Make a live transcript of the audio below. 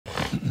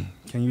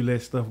Can you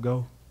let stuff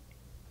go?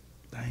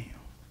 Damn.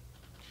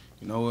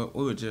 You know what?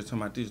 We were just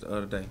talking about this the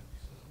other day.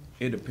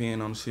 It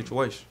depends on the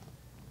situation.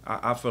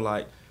 I feel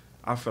like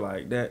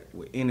that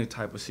with any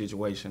type of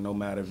situation, no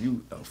matter if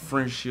you a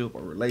friendship,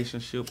 a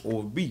relationship,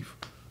 or a beef,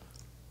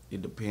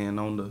 it depends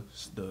on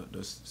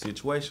the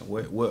situation.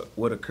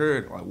 What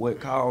occurred, like what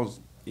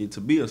caused it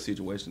to be a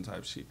situation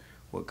type shit.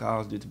 What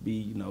caused it to be,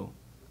 you know,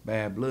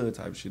 bad blood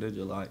type shit. That's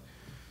just like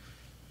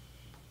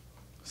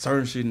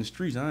certain shit in the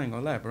streets. I ain't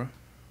gonna lie, bro.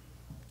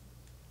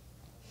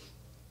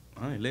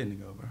 I ain't letting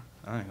it go, bro.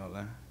 I ain't gonna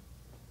lie.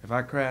 If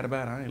I cried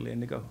about it, I ain't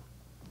letting it go.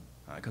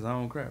 Cause I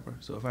don't cry, bro.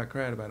 So if I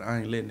cried about it, I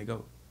ain't letting it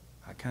go.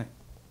 I can't.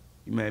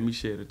 You made me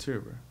shed a tear,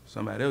 bro.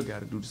 Somebody else got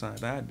to do the same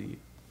thing I did.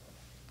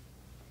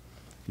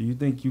 Do you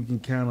think you can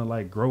kind of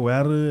like grow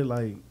out of it,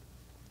 like?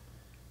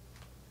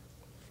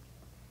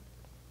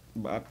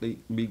 But I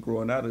think me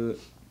growing out of it,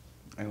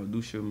 I ain't gonna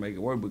do shit to make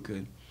it work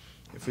because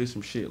if it's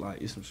some shit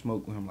like it's some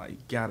smoke with him, like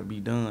it gotta be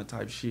done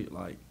type shit,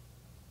 like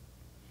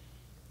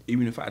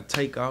even if I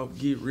take off,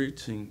 get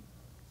rich, and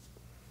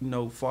you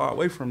know far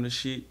away from the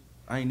shit,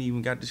 I ain't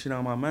even got the shit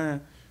on my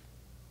mind.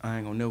 I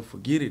ain't gonna never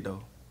forget it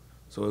though.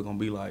 So it's gonna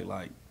be like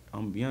I'm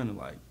gonna be honest,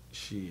 like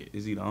shit.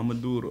 It's either I'm gonna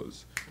do it or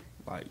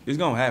it's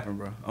gonna happen,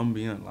 bro. I'm gonna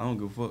be honest. I don't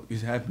give a fuck.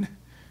 It's happening.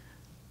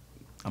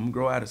 I'm gonna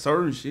grow out of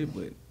certain shit,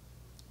 but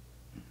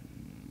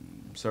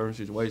certain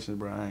situations,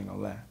 bro, I ain't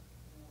gonna lie.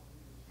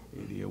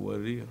 It is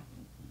what it is.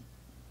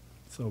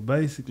 So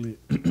basically,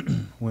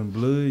 when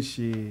blood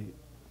shed,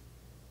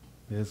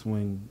 that's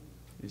when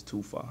it's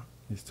too far.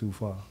 It's too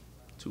far.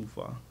 Too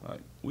far. Like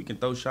we can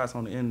throw shots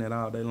on the internet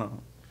all day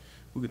long.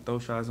 We could throw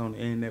shots on the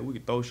internet. We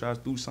could throw shots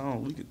through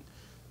songs. We could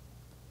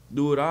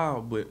do it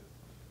all, but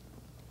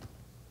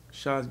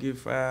shots get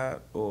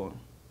fired or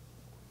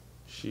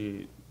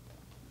shit,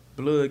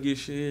 blood get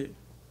shed.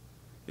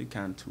 It's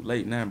kind of too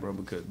late now, bro,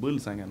 because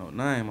bullets ain't got no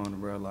name on it,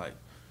 bro. Like,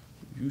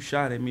 if you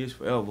shot at me, it's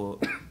forever.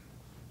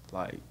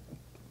 Like,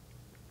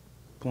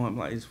 point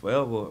blank, it's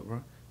forever,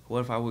 bro.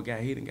 What if I would got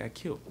hit and got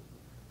killed?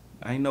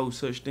 I ain't no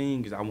such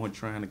thing as I wasn't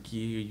trying to kill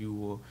you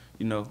or,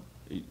 you know,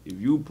 if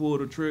you pull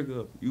the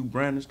trigger, you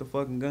brandish the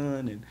fucking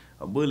gun and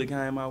a bullet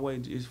came my way,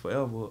 it's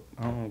forever.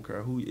 I don't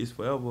care who, it's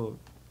forever.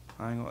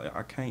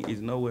 I can't,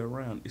 it's nowhere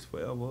around. It's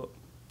forever.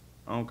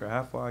 I don't care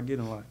how far I get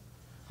in life.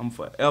 I'm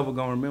forever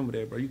gonna remember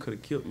that, bro. You could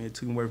have killed me and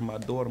took me away from my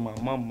daughter, my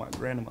mama, my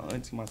granny, my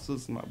auntie, my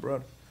sister, my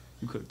brother.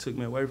 You could have took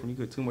me away from me. You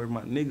could have took me away from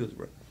my niggas,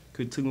 bro.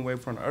 Could have took me away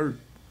from the earth.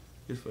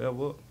 It's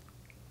forever.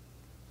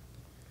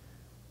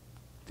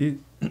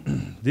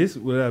 This is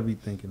what I be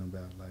thinking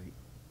about. Like,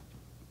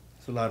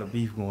 it's a lot of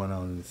beef going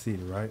on in the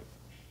city, right?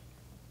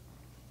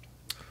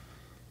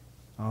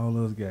 All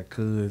of us got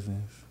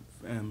cousins,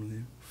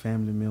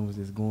 family members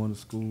that's going to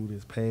school,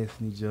 that's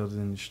passing each other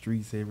in the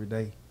streets every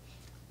day.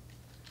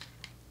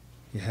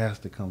 It has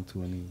to come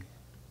to an end.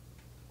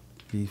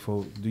 These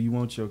folks, do you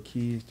want your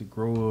kids to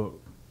grow up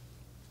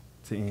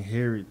to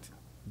inherit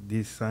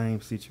this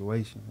same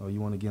situation, or you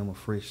want to give them a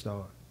fresh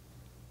start?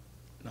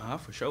 Nah, I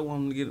for sure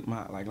want them to get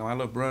my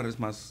little brothers,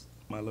 my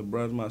little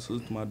brothers, my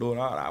sister, my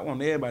daughter. I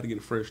want everybody to get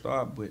a fresh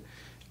start, but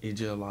it's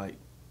just like,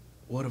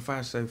 what if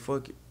I say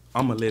fuck it?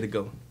 I'ma let it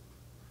go.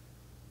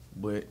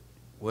 But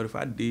what if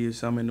I did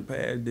something in the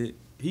past that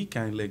he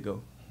can't let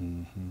go?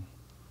 Mm-hmm.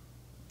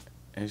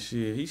 And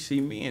shit, he see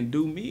me and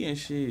do me and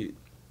shit,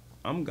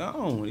 I'm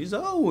gone. It's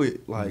over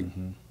with. Like,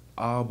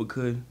 all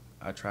because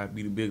I try to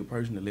be the bigger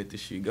person to let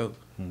this shit go.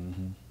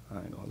 Mm-hmm.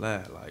 I ain't gonna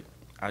lie. Like,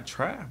 I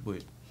try,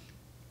 but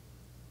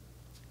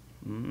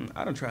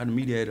I done tried to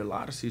mediate a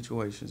lot of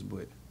situations,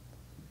 but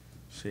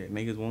shit,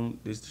 niggas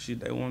want this the shit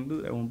they want to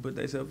do. They want to put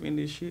themselves in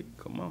this shit.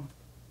 Come on.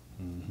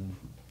 Mm-hmm.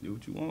 Do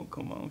what you want.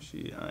 Come on,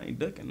 shit. I ain't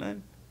ducking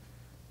nothing.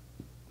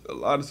 A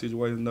lot of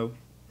situations, though,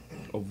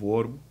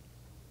 avoidable.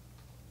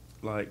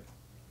 Like,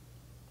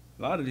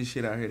 a lot of this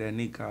shit out here that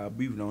nigga call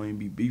beef don't even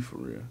be beef for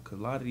real. Cause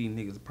a lot of these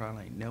niggas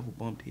probably ain't never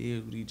bumped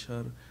heads with each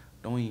other.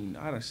 I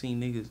done seen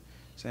niggas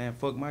saying,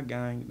 fuck my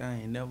gang, they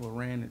ain't never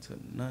ran into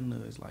none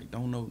of us. Like,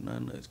 don't know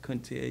none of us.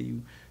 Couldn't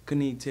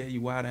even tell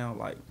you why they don't,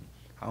 like,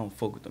 I don't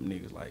fuck with them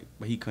niggas. Like,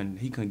 but he couldn't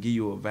give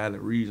you a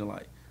valid reason.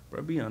 Like,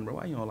 bro, be honest, bro,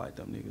 why you don't like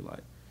them niggas?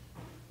 Like,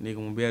 nigga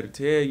won't be able to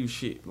tell you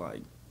shit.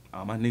 Like,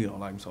 oh, my nigga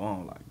don't like me, so I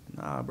don't like him.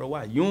 Nah, bro,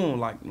 why you don't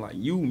like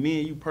you, me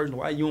and you personally,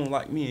 why you don't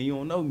like me and you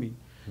don't know me?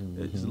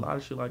 There's a lot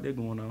of shit like that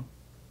going on.